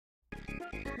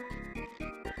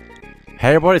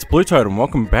Hey everybody, it's BlueToad and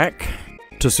welcome back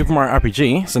to Super Mario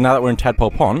RPG. So now that we're in Tadpole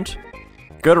Pond,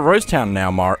 go to Rosetown now,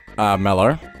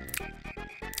 Mello.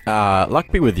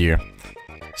 Luck be with you.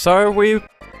 So we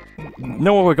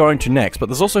know where we're going to next, but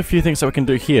there's also a few things that we can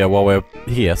do here while we're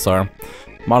here, so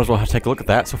might as well take a look at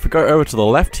that. So if we go over to the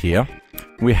left here,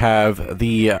 we have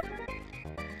the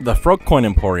Frog Coin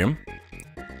Emporium.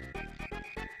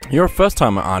 You're a first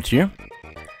timer, aren't you?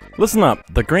 Listen up,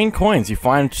 the green coins you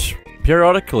find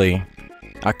periodically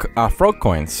are frog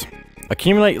coins.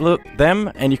 Accumulate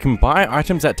them and you can buy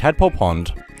items at Tadpole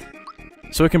Pond.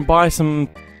 So we can buy some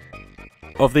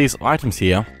of these items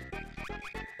here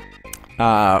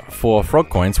for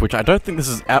frog coins, which I don't think this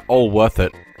is at all worth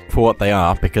it for what they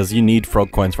are, because you need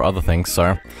frog coins for other things,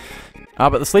 so...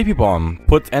 but the Sleepy Bomb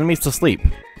puts enemies to sleep,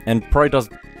 and probably does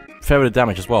a fair bit of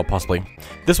damage as well, possibly.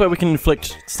 This way we can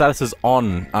inflict statuses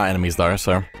on our enemies though,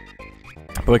 so...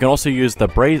 But we can also use the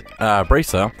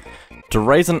Bracer to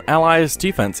raise an ally's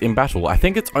defense in battle. I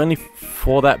think it's only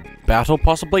for that battle,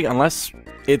 possibly, unless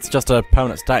it's just a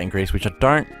permanent stat increase, which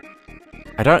I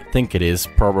don't think it is,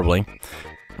 probably.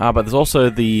 But there's also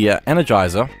the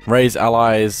Energizer, raise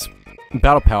allies'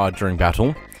 battle power during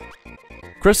battle.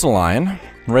 Crystalline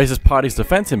raises party's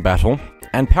defense in battle,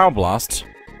 and Power Blast,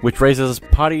 which raises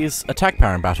party's attack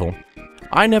power in battle.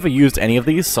 I never used any of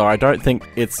these, so I don't think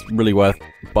it's really worth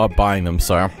buying them,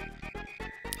 so...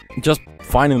 Just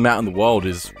finding them out in the world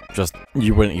is just...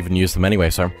 you wouldn't even use them anyway,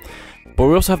 so... But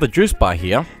we also have the Juice Bar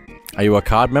here. Are you a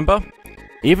card member?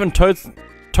 Even Toad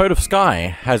of Sky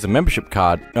has a membership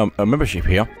card... a membership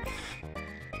here.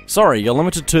 Sorry, you're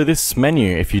limited to this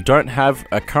menu if you don't have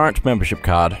a current membership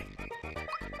card.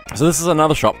 So this is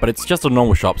another shop, but it's just a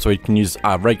normal shop, so you can use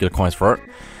regular coins for it.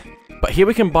 But here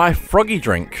we can buy Froggy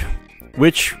Drink,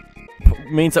 which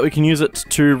means that we can use it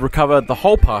to recover the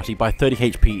whole party by 30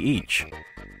 HP each.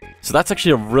 So that's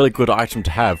actually a really good item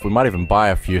to have. We might even buy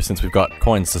a few since we've got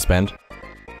coins to spend.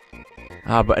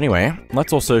 But anyway,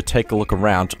 let's also take a look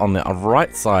around on the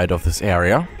right side of this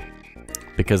area,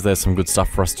 because there's some good stuff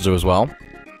for us to do as well.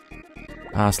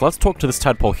 So let's talk to this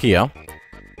tadpole here.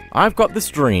 I've got this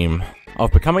dream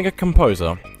of becoming a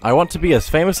composer. I want to be as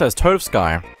famous as Toad of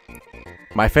Sky.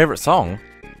 My favorite song?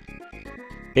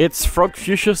 It's Frog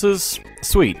Fuchsia's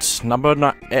Suite,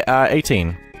 number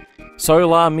 18. So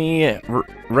la mi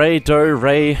re do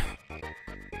re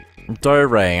do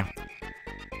re.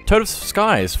 Toad of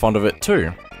Sky is fond of it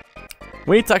too.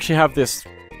 We need to actually have this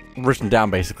written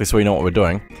down basically so we know what we're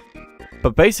doing.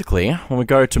 But basically, when we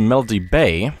go to Melody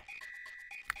Bay,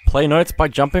 play notes by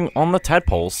jumping on the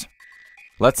tadpoles.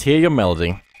 Let's hear your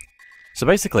melody. So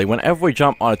basically, whenever we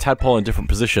jump on a tadpole in a different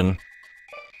position,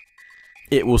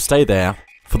 it will stay there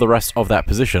for the rest of that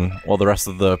position, or the rest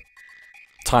of the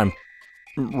time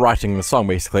writing the song,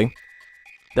 basically.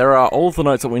 There are all the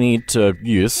notes that we need to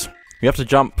use. We have to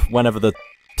jump whenever the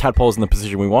tadpole's in the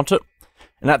position we want it,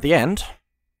 and at the end,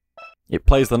 it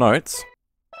plays the notes.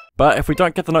 But if we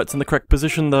don't get the notes in the correct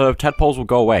position, the tadpoles will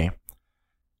go away.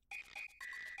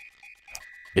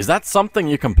 Is that something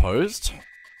you composed?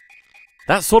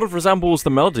 That sort of resembles the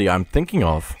melody I'm thinking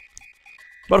of.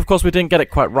 But of course we didn't get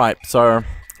it quite right, so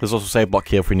there's also a save block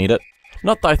here if we need it.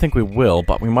 Not that I think we will,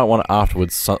 but we might want it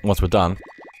afterwards once we're done.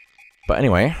 But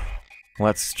anyway,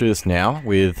 let's do this now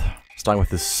with, starting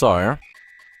with this so.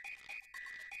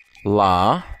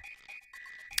 La.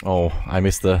 Oh, I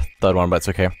missed the third one, but it's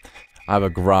okay. I have a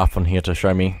graph on here to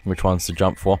show me which ones to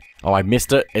jump for. Oh, I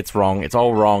missed it. It's wrong. It's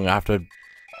all wrong.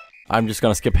 I'm just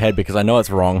gonna skip ahead because I know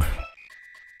it's wrong.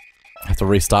 I have to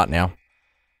restart now.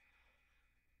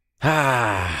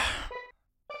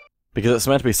 Because it's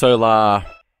meant to be so la,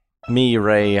 mi,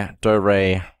 re, do,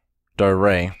 re, do,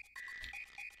 re.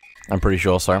 I'm pretty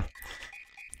sure so.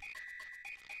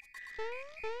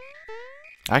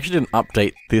 I actually didn't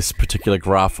update this particular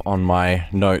graph on my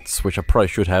notes, which I probably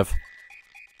should have.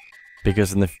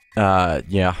 Because in the,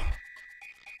 yeah.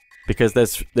 Because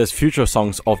there's future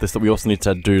songs of this that we also need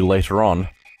to do later on.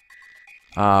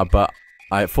 But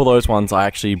for those ones, I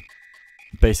actually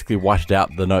basically whited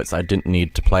out the notes I didn't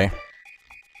need to play.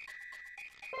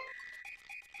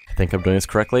 I think I'm doing this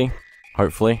correctly,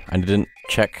 hopefully. I didn't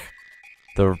check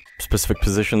the specific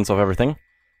positions of everything,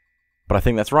 but I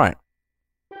think that's right.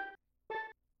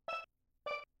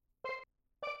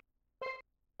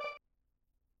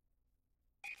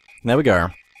 There we go.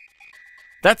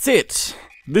 That's it!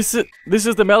 This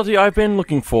is the melody I've been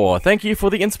looking for. Thank you for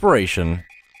the inspiration.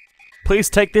 Please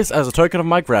take this as a token of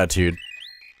my gratitude.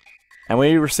 And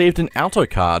we received an alto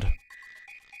card.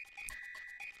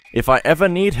 If I ever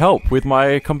need help with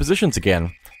my compositions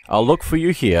again, I'll look for you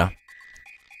here.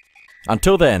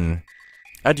 Until then,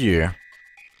 adieu.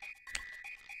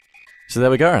 So there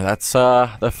we go, that's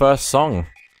the first song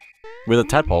with a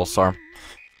tadpole, so...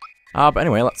 but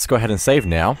anyway, let's go ahead and save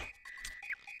now.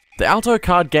 The Alto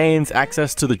card gains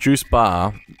access to the juice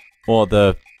bar, or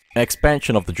the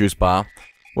expansion of the juice bar,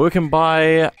 where we can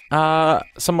buy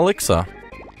some elixir,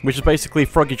 which is basically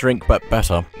Froggy drink but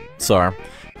better. So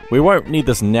we won't need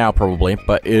this now probably,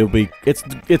 but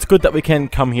it's good that we can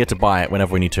come here to buy it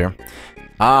whenever we need to.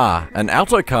 An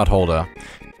Alto card holder.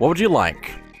 What would you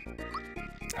like?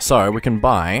 So we can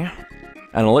buy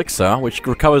an elixir which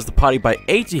recovers the party by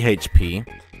 80 HP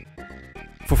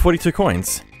for 42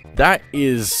 coins. That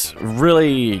is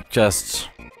really just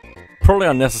probably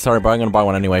unnecessary, but I'm going to buy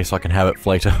one anyway so I can have it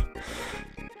for later.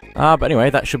 But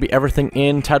anyway, that should be everything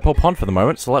in Tadpole Pond for the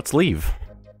moment, so let's leave.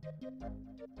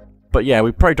 But yeah,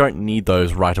 we probably don't need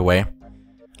those right away.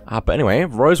 But anyway,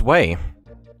 Rose Way.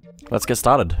 Let's get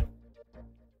started.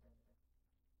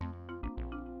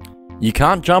 You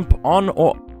can't jump on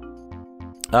or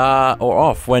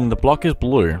off when the block is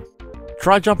blue.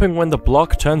 Try jumping when the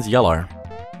block turns yellow.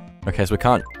 Okay, so we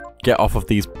can't get off of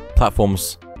these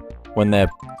platforms when they're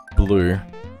blue.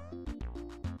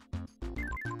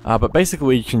 But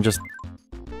basically you can just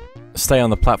stay on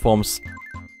the platforms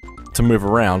to move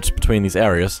around between these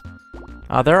areas.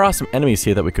 There are some enemies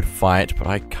here that we could fight, but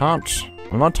I'm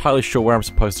not entirely sure where I'm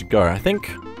supposed to go. I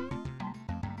think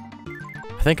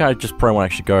I just probably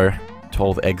want to actually go to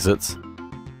all the exits.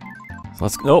 So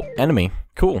let's... Oh, enemy.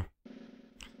 Cool.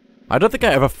 I don't think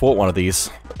I ever fought one of these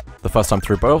the first time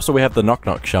through, but also we have the Knock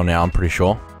Knock shell now, I'm pretty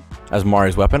sure, as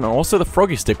Mario's weapon, and also the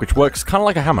Froggy stick, which works kind of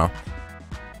like a hammer.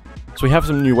 So we have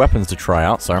some new weapons to try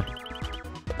out, so...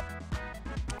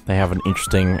 They have an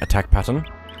interesting attack pattern.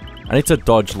 I need to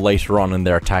dodge later on in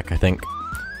their attack, I think.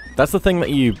 That's the thing that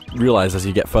you realize as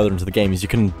you get further into the game, is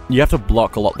you have to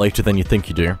block a lot later than you think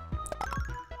you do.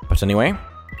 But anyway,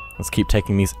 let's keep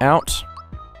taking these out.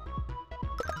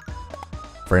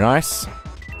 Very nice.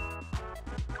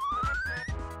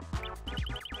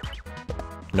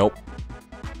 Nope.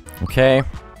 Okay.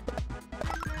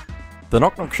 The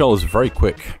Knock Knock shell is very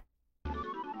quick.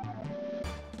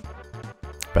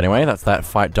 But anyway, that's that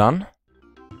fight done.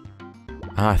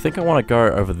 I think I want to go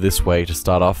over this way to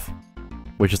start off,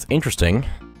 which is interesting,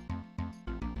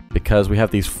 because we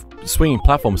have these swinging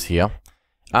platforms here.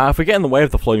 If we get in the way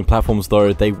of the floating platforms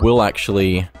though, they will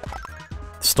actually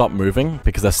stop moving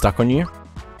because they're stuck on you,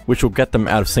 which will get them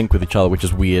out of sync with each other, which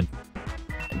is weird.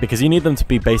 Because you need them to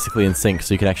be basically in sync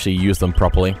so you can actually use them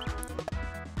properly.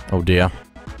 Oh dear.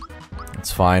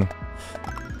 It's fine.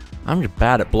 I'm just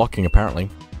bad at blocking apparently.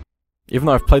 Even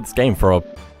though I've played this game for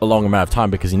a long amount of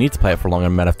time, because you need to play it for a long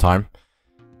amount of time.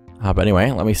 But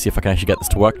anyway, let me see if I can actually get this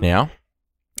to work now.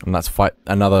 And let's fight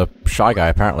another Shy Guy,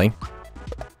 apparently.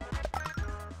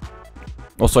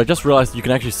 Also, I just realized you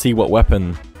can actually see what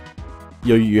weapon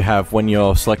you have when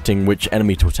you're selecting which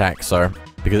enemy to attack, so...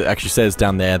 Because it actually says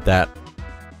down there that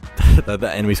that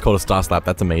enemy's called a Star Slap.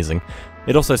 That's amazing.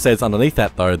 It also says underneath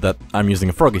that, though, that I'm using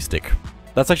a Froggy stick.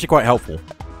 That's actually quite helpful.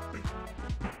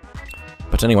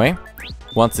 But anyway,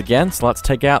 once again, so let's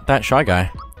take out that Shy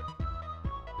Guy.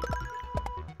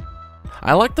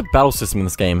 I like the battle system in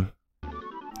this game.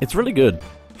 It's really good.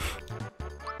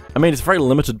 I mean, it's very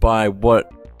limited by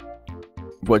what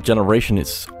generation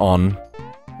it's on,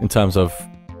 in terms of,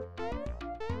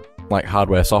 like,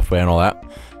 hardware, software, and all that.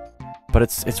 But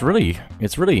it's really,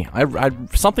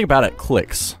 something about it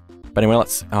clicks. But anyway,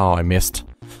 let's... Oh, I missed.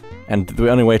 And the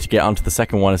only way to get onto the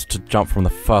second one is to jump from the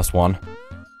first one.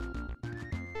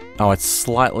 Oh, it's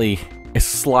slightly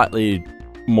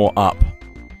more up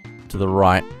to the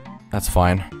right. That's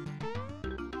fine.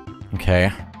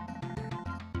 Okay.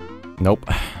 Nope,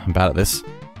 I'm bad at this.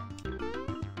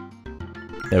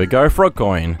 There we go, frog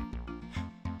coin.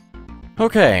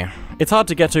 Okay, it's hard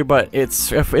to get to, but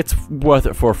it's worth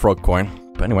it for a frog coin.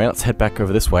 But anyway, let's head back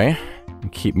over this way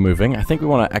and keep moving. I think we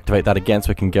want to activate that again so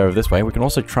we can go over this way. We can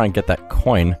also try and get that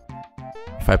coin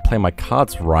if I play my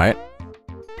cards right.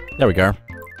 There we go.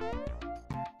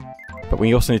 But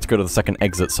we also need to go to the second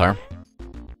exit, so...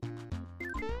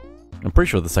 I'm pretty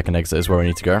sure the second exit is where we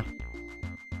need to go.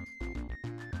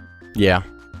 Yeah.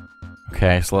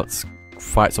 Okay, so let's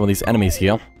fight some of these enemies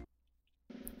here.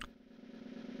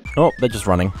 Oh, they're just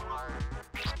running.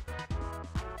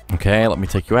 Okay, let me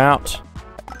take you out.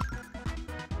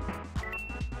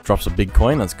 Drops a big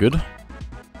coin, that's good.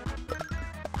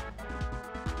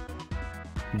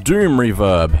 Doom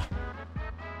Reverb.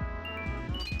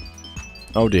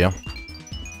 Oh dear.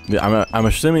 Yeah, I'm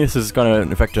assuming this is going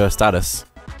to affect her status.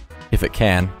 If it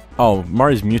can. Oh,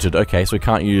 Mario's muted. Okay, so we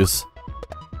can't use...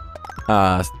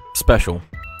 special.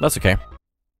 That's okay.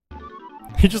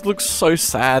 He just looks so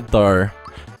sad, though.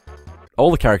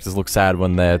 all the characters look sad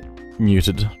when they're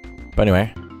muted. But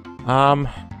anyway,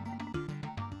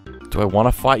 do I want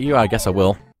to fight you? I guess I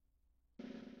will.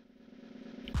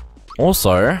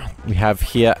 Also, we have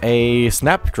here a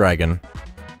Snapdragon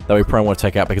that we probably want to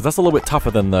take out because that's a little bit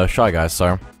tougher than the Shy Guys,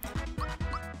 so...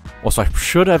 Also, I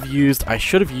should have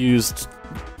used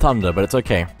Thunder, but it's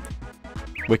okay.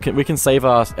 We can save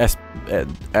our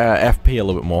FP a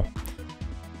little bit more.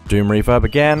 Doom Reverb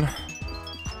again.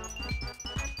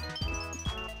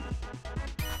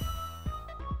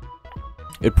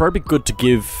 It'd probably be good to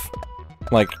give,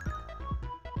 like...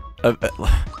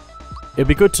 it'd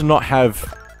be good to not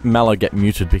have Mallow get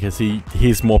muted because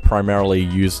he's more primarily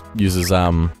uses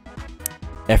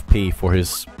FP for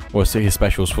his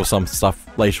specials for some stuff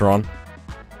later on.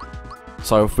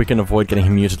 So if we can avoid getting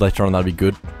him muted later on, that'd be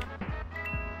good.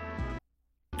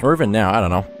 Or even now, I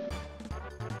don't know.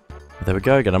 There we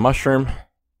go, get a mushroom.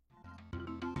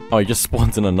 Oh, he just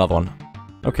spawns in another one.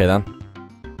 Okay then.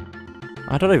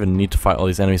 I don't even need to fight all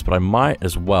these enemies, but I might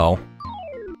as well.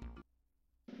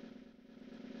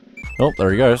 Oh,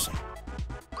 there he goes.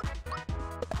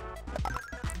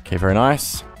 Okay, very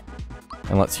nice.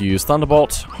 And let's use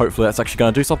Thunderbolt. Hopefully that's actually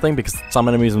going to do something, because some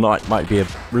enemies might be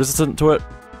resistant to it.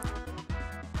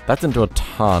 That didn't do a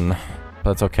ton,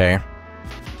 but that's okay.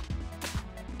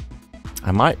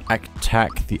 I might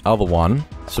attack the other one,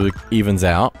 so it evens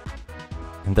out.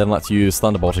 And then let's use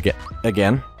Thunderbolt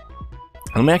again.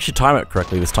 And let me actually time it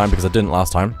correctly this time, because I didn't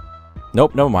last time.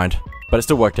 Nope, never mind. But it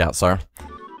still worked out, so...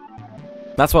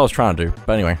 That's what I was trying to do.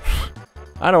 But anyway,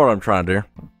 I know what I'm trying to do.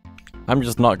 I'm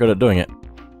just not good at doing it.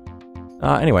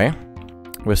 Anyway,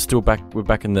 we're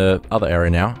back in the other area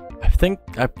now. I think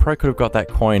I probably could have got that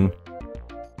coin.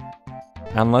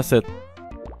 Unless it...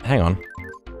 Hang on.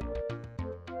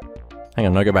 Hang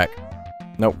on, no, go back.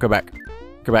 Nope, go back.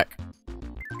 Go back.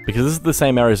 Because this is the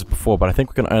same area as before, but I think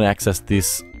we can only access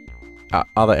this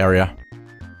other area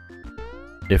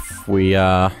if we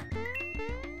go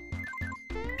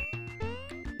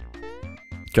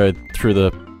through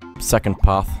the second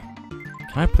path.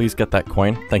 Can I please get that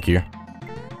coin? Thank you.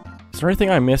 Is there anything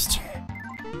I missed?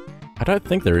 I don't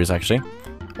think there is, actually.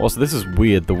 Also, this is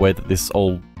weird, the way that this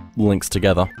all links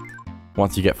together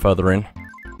once you get further in.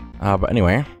 But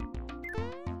anyway.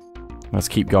 Let's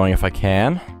keep going if I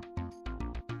can.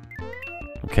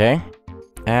 Okay.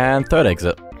 And third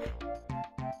exit.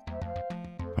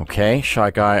 Okay,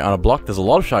 Shy Guy on a block. There's a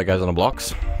lot of Shy Guys on the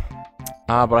blocks.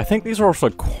 But I think these are also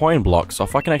coin blocks, so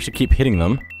if I can actually keep hitting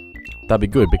them, that'd be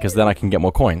good, because then I can get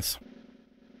more coins.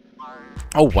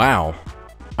 Oh, wow.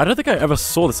 I don't think I ever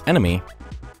saw this enemy.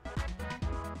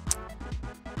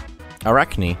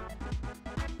 Arachne.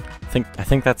 I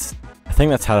think that's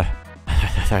how to...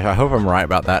 I hope I'm right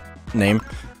about that name.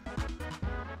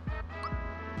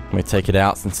 Let me take it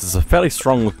out, since it's a fairly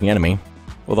strong looking enemy.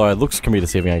 Although it looks can be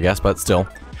deceiving, I guess, but still.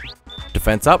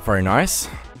 Defense up, very nice.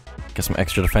 Get some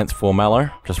extra defense for Mallow,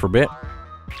 just for a bit.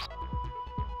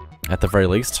 At the very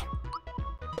least.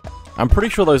 I'm pretty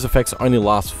sure those effects only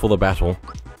last for the battle.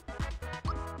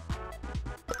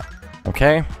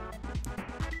 Okay.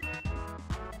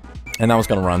 And that was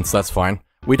gonna run, so that's fine.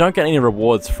 We don't get any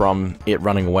rewards from it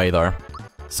running away, though.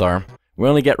 So, we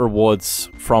only get rewards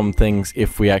from things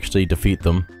if we actually defeat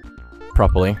them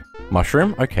properly.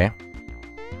 Mushroom? Okay.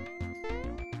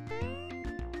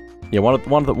 Yeah,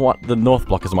 the north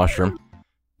block is a mushroom.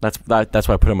 That's why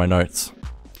I put in my notes.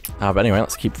 But anyway,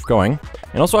 let's keep going.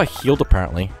 And also I healed,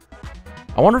 apparently.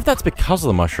 I wonder if that's because of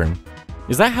the mushroom.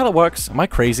 Is that how that works? Am I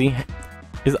crazy?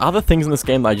 Is there other things in this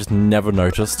game that I just never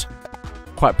noticed?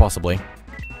 Quite possibly.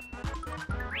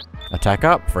 Attack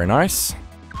up, very nice.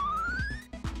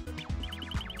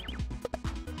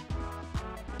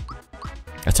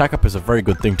 Attack up is a very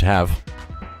good thing to have.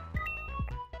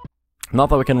 Not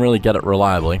that we can really get it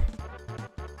reliably.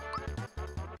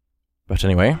 But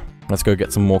anyway, let's go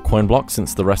get some more coin blocks,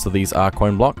 since the rest of these are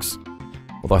coin blocks.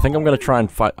 Although I think I'm gonna try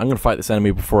and fight... I'm gonna fight this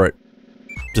enemy before it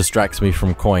distracts me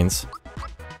from coins.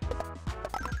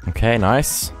 Okay,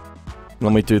 nice.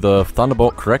 Let me do the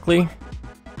Thunderbolt correctly.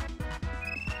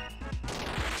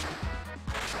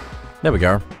 There we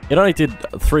go. It only did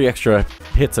 3 extra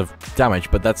hits of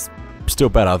damage, but that's still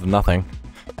better than nothing.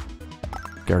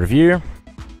 Go review.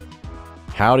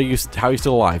 How are you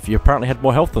still alive? You apparently had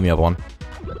more health than the other one.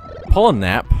 Pollen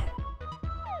Nap.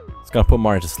 It's gonna put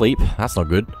Mario to sleep. That's not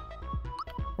good.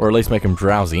 Or at least make him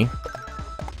drowsy.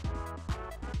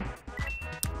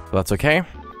 But that's okay,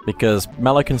 because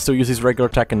Mallow can still use his regular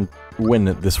attack and win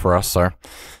this for us, so...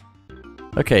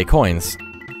 Okay, coins.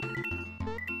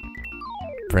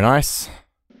 Very nice.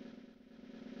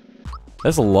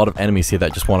 There's a lot of enemies here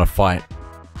that just want to fight.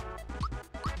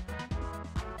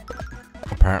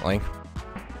 apparently.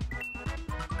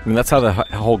 I mean, that's how the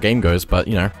whole game goes, but,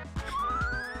 you know.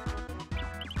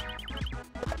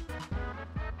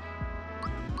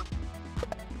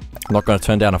 I'm not going to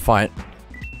turn down a fight.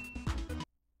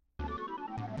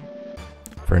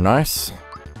 Very nice.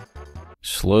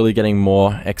 Slowly getting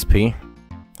more XP.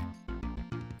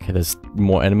 Okay, there's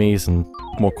more enemies and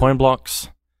more coin blocks.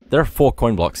 There are 4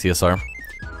 coin blocks here, so...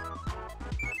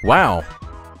 Wow!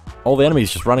 All the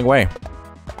enemies just running away.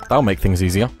 That'll make things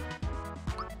easier.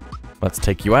 Let's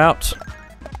take you out.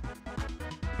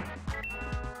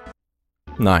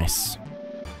 Nice.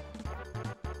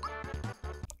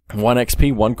 1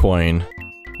 XP, 1 coin.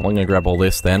 Well, I'm gonna grab all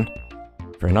this then.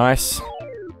 Very nice.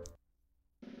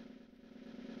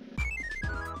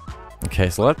 Okay,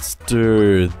 so let's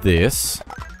do this.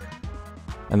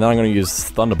 And then I'm gonna use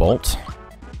Thunderbolt.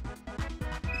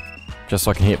 Just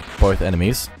so I can hit both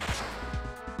enemies.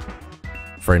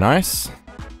 Very nice.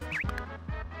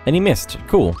 And he missed.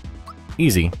 Cool.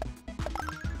 Easy.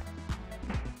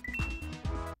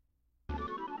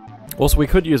 Also, we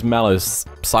could use Mallow's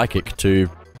Psychic to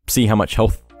see how much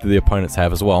health the opponents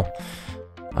have as well.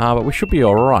 But we should be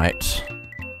alright.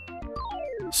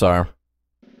 So...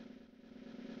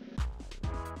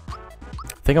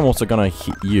 I think I'm also gonna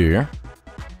hit you.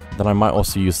 Then I might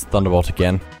also use Thunderbolt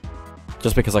again.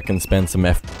 Just because I can spend some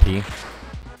FP.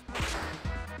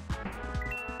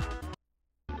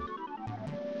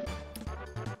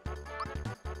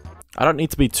 I don't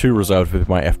need to be too reserved with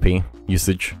my FP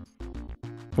usage.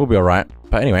 We'll be alright.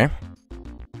 But anyway.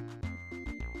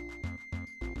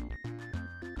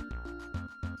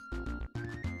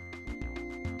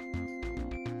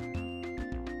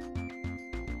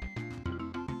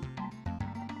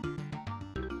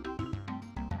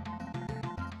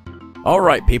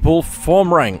 Alright people,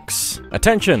 form ranks.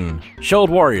 Attention! Shield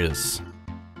warriors.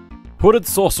 Hooded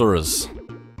sorcerers.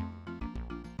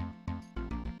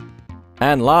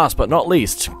 And last but not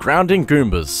least, grounding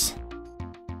Goombas.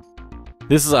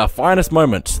 This is our finest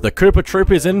moment. The Koopa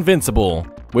Troop is invincible.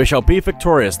 We shall be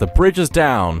victorious. The bridge is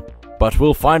down. But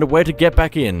we'll find a way to get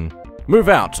back in. Move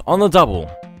out on the double.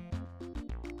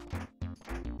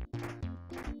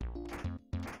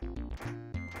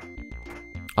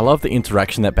 I love the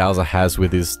interaction that Bowser has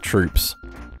with his troops.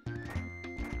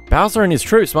 Bowser and his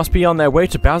troops must be on their way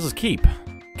to Bowser's Keep.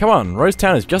 Come on, Rose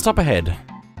Town is just up ahead.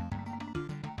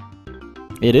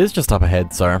 It is just up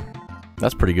ahead, so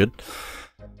that's pretty good.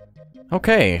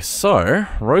 Okay, so,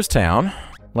 Rose Town,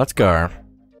 let's go.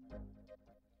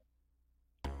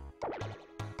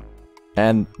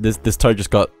 And this toad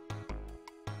just got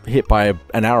hit by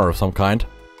an arrow of some kind.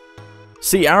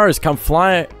 See, arrows come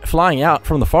flying out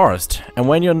from the forest, and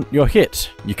when you're hit,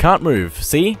 you can't move.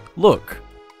 See? Look.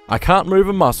 I can't move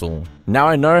a muscle. Now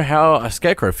I know how a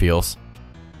scarecrow feels.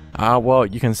 Well,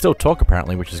 you can still talk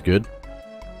apparently, which is good.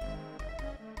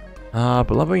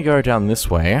 But let me go down this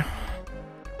way.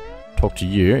 Talk to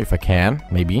you, if I can,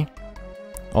 maybe.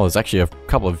 Oh, there's actually a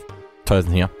couple of toads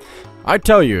in here. I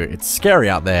tell you, it's scary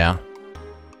out there.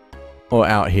 Or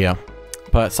out here.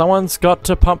 But someone's got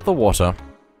to pump the water.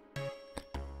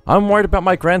 I'm worried about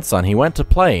my grandson. He went to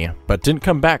play, but didn't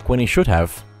come back when he should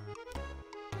have.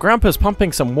 Grandpa's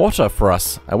pumping some water for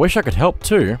us. I wish I could help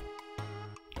too.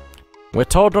 We're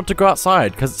told not to go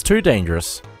outside because it's too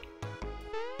dangerous.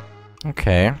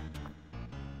 Okay.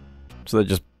 So they're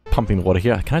just pumping the water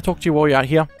here. Can I talk to you while you're out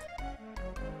here?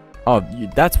 Oh,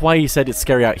 that's why you said it's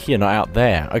scary out here, not out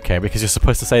there. Okay, because you're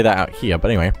supposed to say that out here, but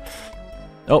anyway.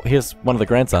 Oh, here's one of the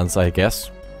grandsons, I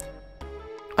guess.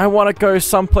 I want to go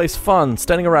someplace fun.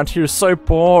 Standing around here is so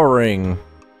boring.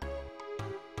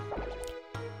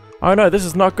 Oh no, this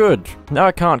is not good. Now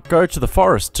I can't go to the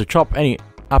forest to chop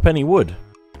up any wood.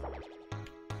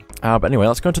 But anyway,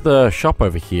 let's go into the shop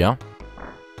over here.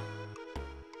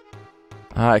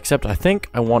 Except I think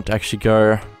I want to actually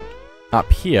go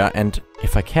up here and,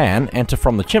 if I can, enter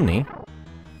from the chimney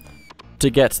to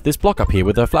get this block up here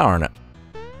with a flower in it.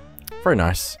 Very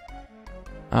nice.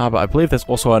 But I believe there's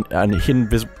also a hidden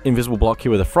invisible block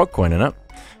here with a frog coin in it.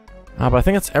 But I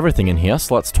think that's everything in here,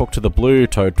 so let's talk to the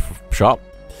BlueToad shop.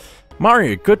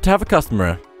 Mario, good to have a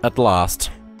customer at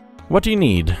last. What do you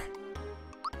need?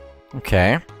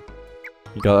 Okay.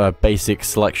 You got a basic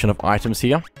selection of items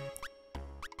here.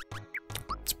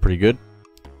 It's pretty good.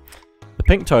 The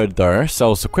pink toad, though,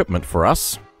 sells equipment for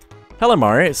us. Hello,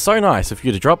 Mario. It's so nice of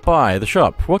you to drop by the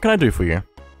shop. What can I do for you?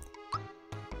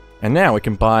 And now we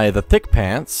can buy the thick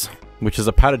pants, which is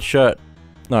a padded shirt.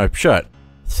 No, shirt.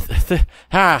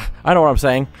 I know what I'm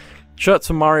saying. Shirts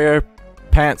for Mario,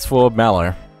 pants for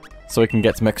Mallow. So we can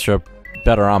get some extra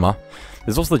better armor.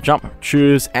 There's also the jump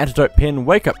shoes, antidote pin,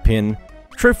 wake up pin,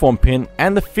 True Form pin,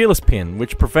 and the Fearless pin,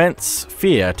 which prevents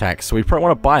fear attacks, so we probably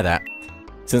want to buy that,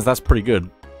 since that's pretty good.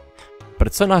 But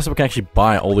it's so nice that we can actually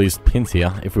buy all these pins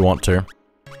here, if we want to.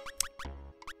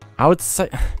 I would say...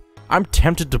 I'm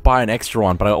tempted to buy an extra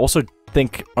one, but I also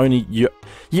think you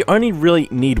only really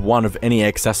need one of any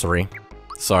accessory.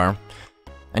 So...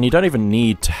 And you don't even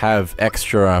need to have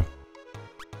extra...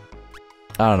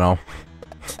 I don't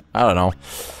know.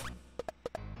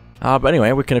 But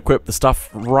anyway, we can equip the stuff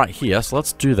right here, so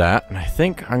let's do that. And I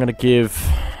think I'm gonna give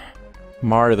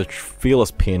Mario the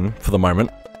Fearless pin for the moment.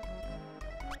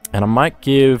 And I might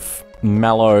give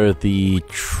Mallow the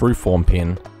True Form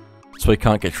pin, so he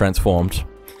can't get transformed.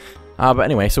 But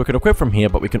anyway, so we can equip from here,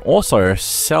 but we can also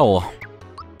sell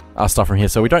our stuff from here,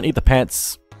 so we don't need the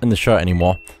pants and the shirt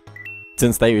anymore,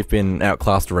 since they've been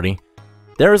outclassed already.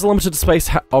 There is a limited space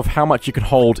of how much you can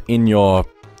hold in your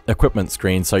equipment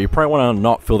screen, so you probably want to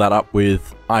not fill that up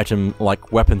with item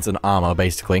like weapons and armor,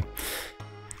 basically.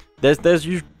 There's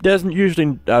usually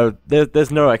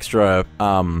there's no extra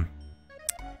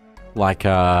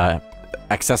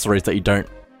accessories that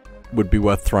would be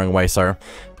worth throwing away. So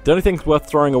the only things worth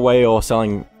throwing away or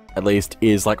selling at least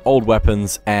is like old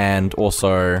weapons and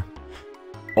also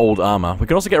old armor. We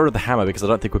can also get rid of the hammer because I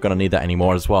don't think we're going to need that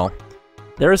anymore as well.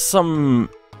 There is some,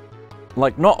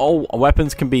 like, not all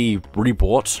weapons can be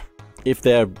rebought if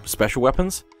they're special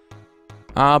weapons.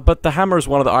 But the hammer is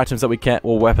one of the items that we can,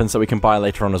 or weapons that we can buy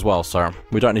later on as well, so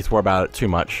we don't need to worry about it too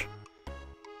much.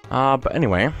 But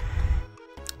anyway,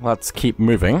 let's keep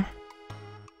moving.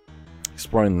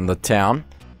 Exploring the town.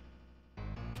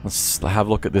 Let's have a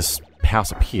look at this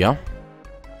house up here.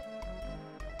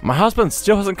 My husband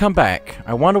still hasn't come back.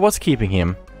 I wonder what's keeping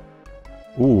him.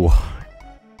 Ooh,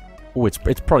 it's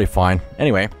probably fine.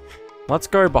 Anyway, let's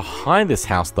go behind this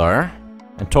house though,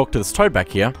 and talk to this toad back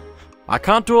here. I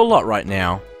can't do a lot right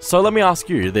now, so let me ask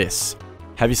you this.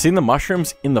 Have you seen the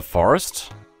mushrooms in the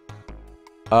forest?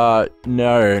 No,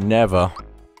 never.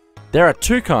 There are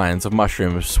two kinds of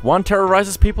mushrooms. One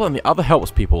terrorizes people and the other helps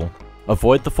people.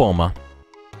 Avoid the former.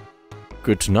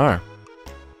 Good to know.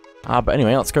 But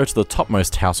anyway, let's go to the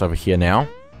topmost house over here now.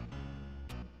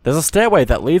 There's a stairway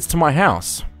that leads to my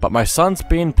house, but my son's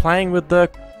been playing with the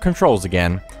controls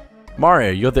again.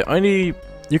 Mario, you're the only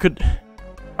you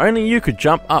could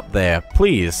jump up there.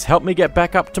 Please, help me get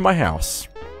back up to my house.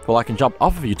 Well, I can jump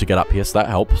off of you to get up here, so that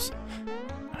helps.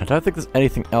 I don't think there's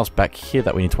anything else back here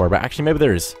that we need to worry about. Actually, maybe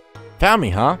there is. Found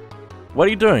me, huh? What are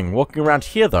you doing? Walking around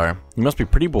here, though? You must be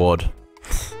pretty bored.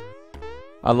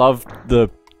 I love the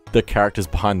characters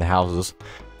behind the houses.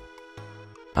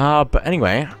 But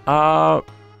anyway, I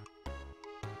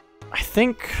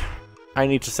think I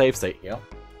need to save state here.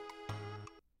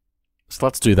 So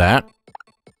let's do that.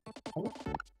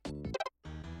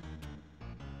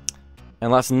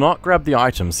 And let's not grab the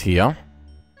items here.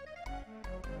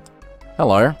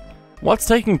 Hello. What's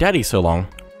taking Daddy so long?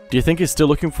 Do you think he's still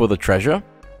looking for the treasure?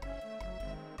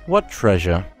 What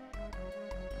treasure?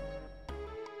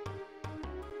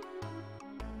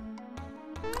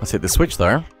 Let's hit the switch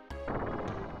though.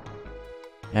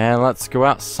 And let's go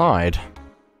outside.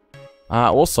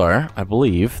 Also, I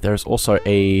believe there's also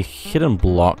a hidden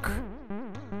block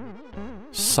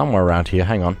somewhere around here.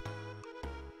 Hang on.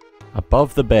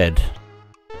 Above the bed.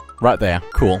 Right there.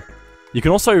 Cool. You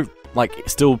can also, like,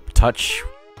 still touch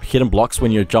hidden blocks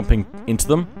when you're jumping into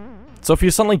them. So if you're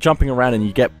suddenly jumping around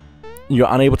and you're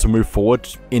unable to move forward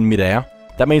in midair,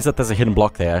 that means that there's a hidden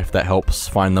block there, if that helps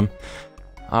find them.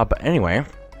 But anyway.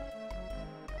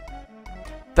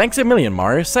 Thanks a million,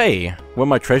 Mario. Say, were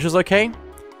my treasures okay?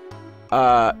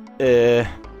 There's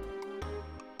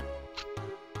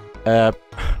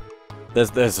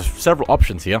several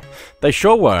options here. They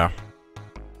sure were.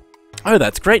 Oh,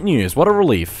 that's great news. What a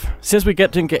relief. Since we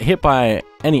didn't get hit by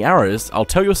any arrows, I'll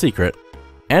tell you a secret.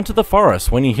 Enter the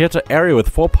forest when you hit an area with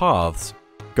 4 paths.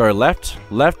 Go left,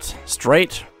 left,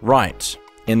 straight, right.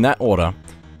 In that order.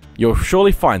 You'll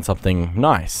surely find something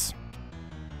nice.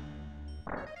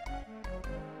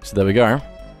 So there we go.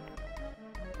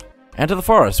 Enter the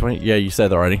forest. Yeah, you said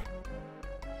that already.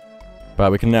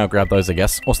 But we can now grab those, I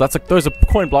guess. Also, those are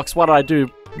coin blocks. What did I do?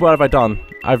 What have I done?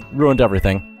 I've ruined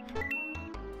everything.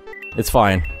 It's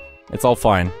fine. It's all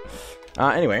fine.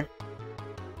 Anyway.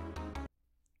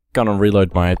 Gonna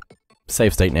reload my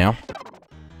save state now.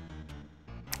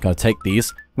 Gonna take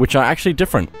these, which are actually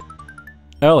different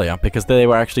earlier, because they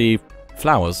were actually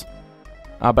flowers.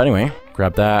 But anyway,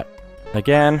 grab that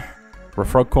again. For a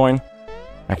frog coin.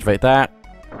 Activate that.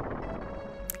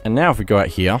 And now if we go out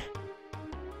here.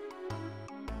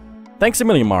 Thanks a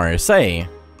million, Mario. Say,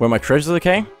 were my treasures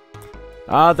okay?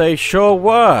 They sure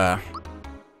were.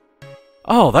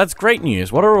 Oh, that's great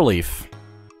news. What a relief.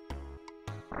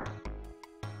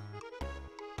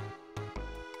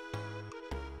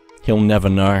 He'll never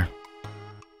know.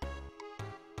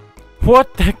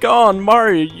 What the heck on,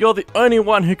 Mario? You're the only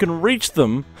one who can reach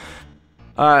them.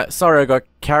 Sorry, I got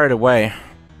carried away.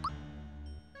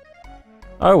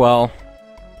 Oh well.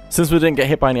 Since we didn't get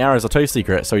hit by any arrows, I'll tell you a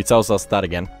secret, so he tells us that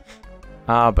again.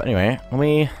 But anyway, let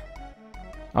me...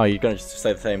 Oh, you're gonna just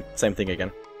say the same thing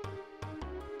again.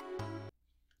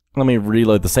 Let me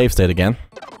reload the save state again.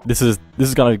 This is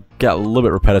gonna get a little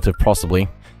bit repetitive, possibly,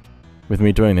 with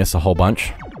me doing this a whole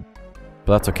bunch.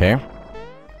 But that's okay.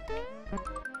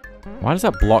 Why does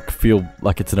that block feel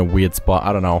like it's in a weird spot?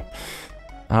 I don't know.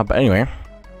 But anyway.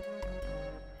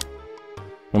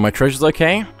 Were my treasures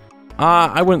okay?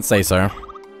 I wouldn't say so.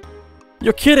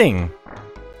 You're kidding!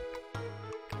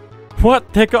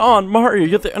 What the heck on, Mario?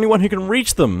 You're the only one who can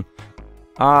reach them!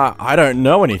 I don't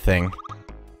know anything.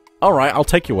 Alright, I'll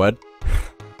take your word.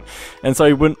 And so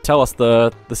he wouldn't tell us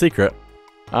the secret.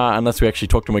 Unless we actually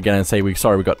talk to him again and say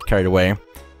sorry we got carried away.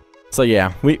 So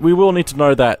yeah, we will need to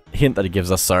know that hint that he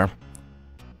gives us, so.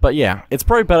 But yeah, it's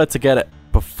probably better to get it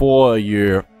before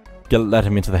you let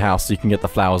him into the house so you can get the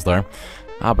flowers though.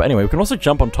 But anyway, we can also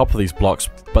jump on top of these blocks,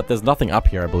 but there's nothing up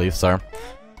here I believe, so.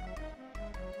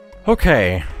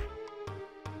 Okay.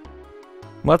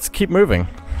 Let's keep moving.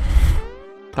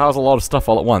 That was a lot of stuff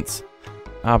all at once.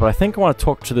 But I think I want to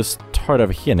talk to this toad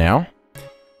over here now.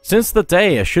 Since the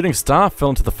day a shooting star fell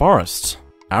into the forest,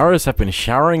 arrows have been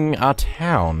showering our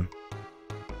town.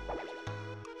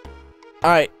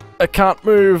 I can't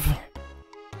move.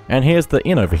 And here's the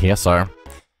inn over here, so...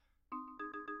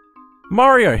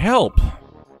 Mario, help!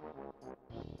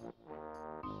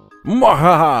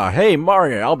 Mwahaha! Hey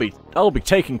Mario, I'll be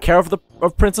taking care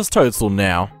of Princess Toadstool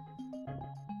now.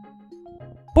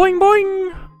 Boing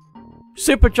boing!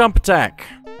 Super jump attack!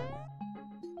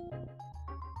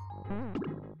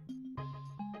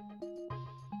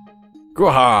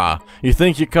 Gwaha! You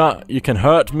think you can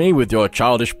hurt me with your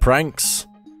childish pranks?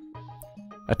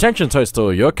 Attention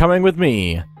Toadstool, you're coming with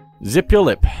me. Zip your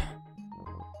lip.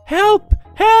 Help!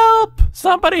 Help!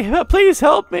 Somebody please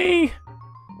help me!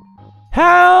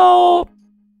 Help!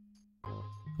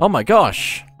 Oh my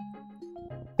gosh!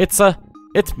 It's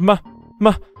Mom!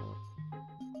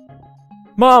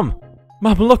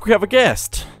 Mom, look, we have a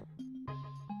guest!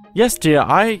 Yes, dear,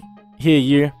 I hear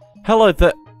you. Hello,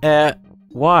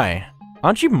 why?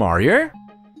 Aren't you Mario?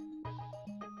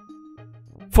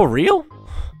 For real?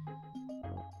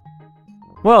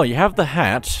 Well, you have the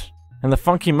hat, and the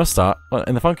funky mustache,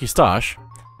 and the funky stash.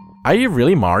 Are you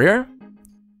really Mario?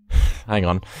 Hang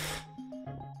on.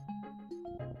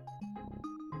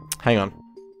 Hang on.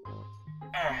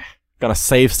 Gonna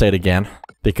save state again,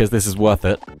 because this is worth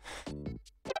it.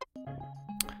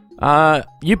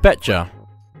 You betcha.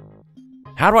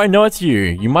 How do I know it's you?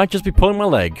 You might just be pulling my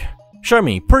leg. Show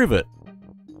me, prove it.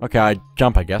 Okay, I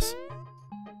jump, I guess.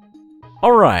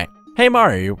 Alright. Hey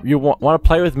Mario, you want to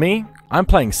play with me? I'm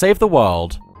playing Save the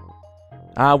World.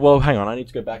 Well, hang on, I need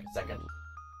to go back a second.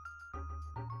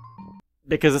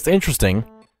 Because it's interesting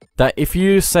that if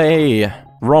you say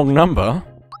wrong number...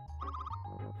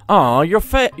 Aw, you're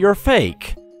a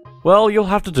fake. Well, you'll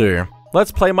have to do.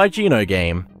 Let's play my Geno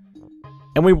game.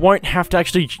 And we won't have to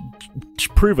actually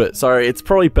prove it, so it's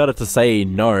probably better to say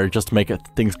no, just to make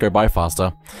things go by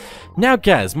faster. Now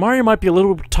Gaz, Mario might be a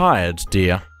little tired,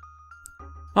 dear.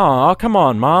 Aw, come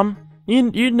on, Mom.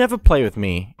 You never play with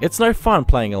me. It's no fun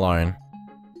playing alone.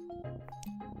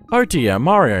 Oh dear,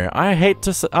 Mario, I hate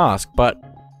to ask, but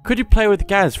could you play with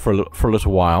Gaz for a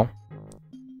little while?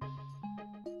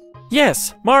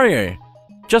 Yes, Mario!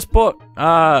 Just bought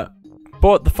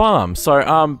the farm,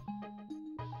 so,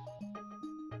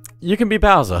 you can be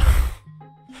Bowser.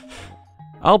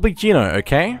 I'll be Geno,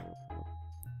 okay?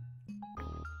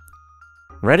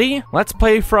 Ready? Let's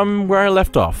play from where I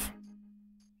left off.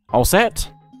 All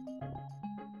set?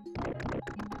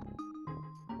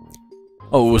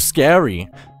 Oh, scary.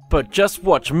 But just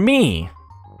watch me!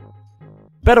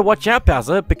 Better watch out,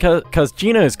 Bowser, because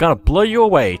Geno's gonna blow you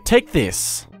away. Take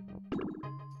this!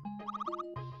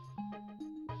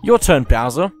 Your turn,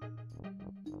 Bowser.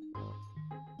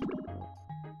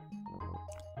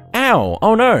 Ow!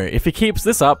 Oh no, if he keeps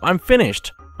this up, I'm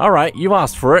finished. Alright, you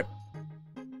asked for it.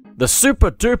 The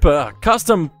super duper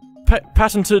custom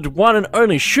patented one and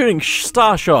only shooting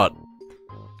star shot.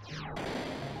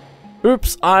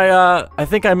 Oops, I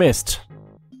think I missed.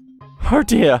 Oh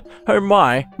dear, oh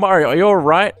my. Mario, are you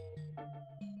alright?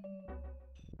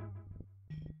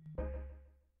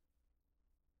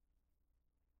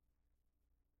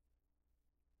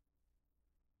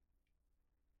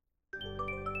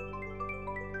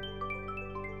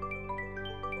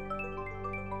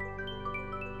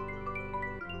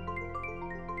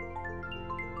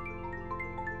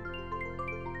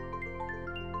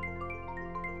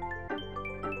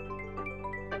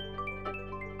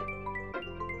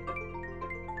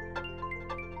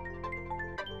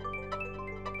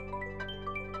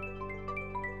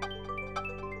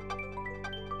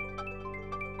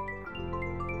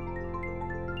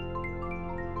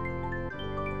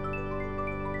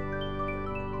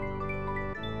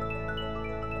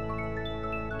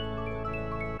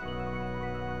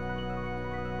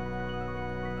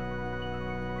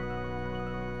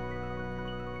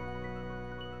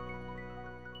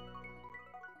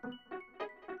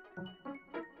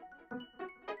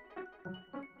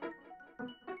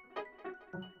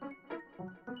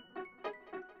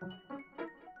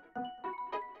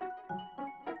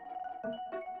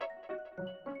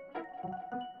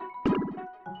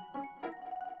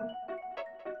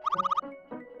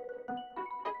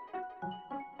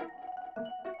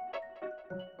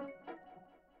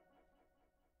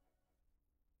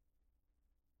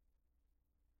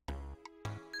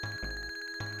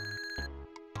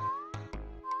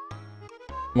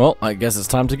 Well, I guess it's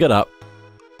time to get up.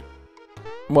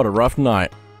 What a rough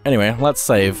night. Anyway, let's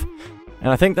save. And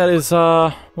I think that is,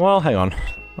 well, hang on.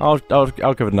 I'll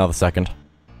give it another second.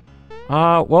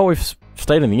 Well, we've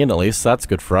stayed in the inn at least, so that's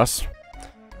good for us.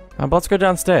 But let's go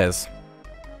downstairs.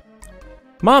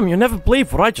 Mom, you'll never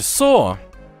believe what I just saw!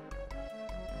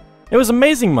 It was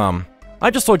amazing, Mum! I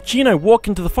just saw Gino walk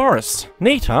into the forest.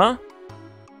 Neat, huh?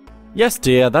 Yes,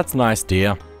 dear, that's nice,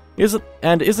 dear.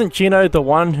 Isn't Gino the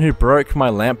one who broke my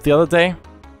lamp the other day?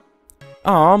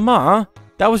 Aw, Ma,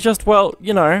 that was just, well,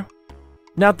 you know.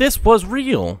 Now this was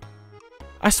real.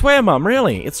 I swear, Mum,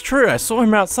 really, it's true, I saw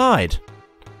him outside.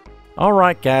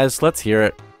 Alright, Gaz, let's hear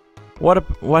it.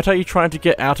 What are you trying to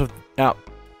get out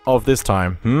of this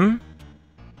time, hmm?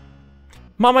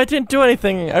 Mum, I didn't do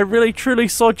anything. I really truly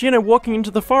saw Gino walking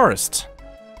into the forest.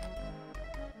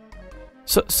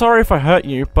 Sorry if I hurt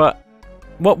you, but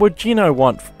what would Gino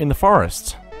want in the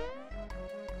forest?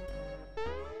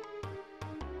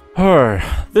 Oh,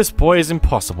 this boy is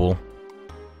impossible.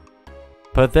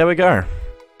 But there we go.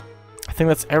 I think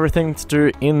that's everything to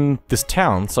do in this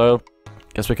town, so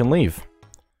guess we can leave.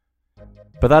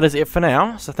 But that is it for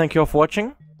now, so thank you all for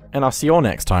watching, and I'll see you all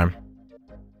next time.